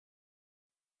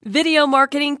Video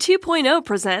Marketing 2.0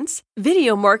 presents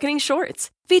Video Marketing Shorts,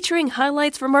 featuring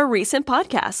highlights from our recent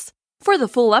podcasts. For the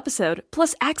full episode,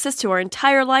 plus access to our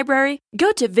entire library,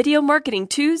 go to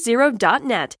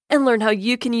videomarketing20.net and learn how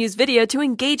you can use video to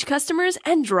engage customers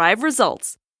and drive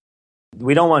results.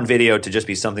 We don't want video to just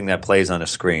be something that plays on a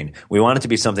screen. We want it to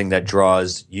be something that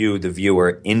draws you, the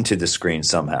viewer, into the screen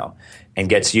somehow and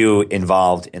gets you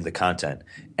involved in the content.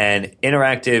 And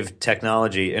interactive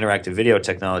video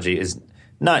technology is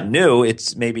not new.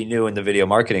 It's maybe new in the video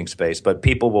marketing space, but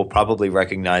people will probably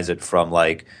recognize it from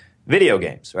like video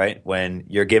games, right? When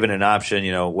you're given an option,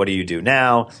 what do you do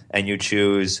now? And you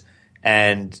choose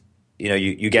and,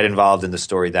 you get involved in the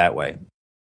story that way.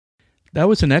 That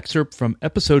was an excerpt from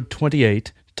episode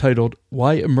 28 titled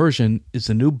Why Immersion is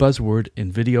the New Buzzword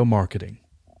in Video Marketing.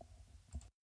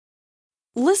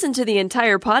 Listen to the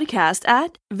entire podcast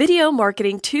at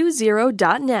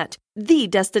videomarketing20.net, the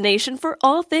destination for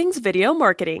all things video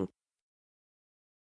marketing.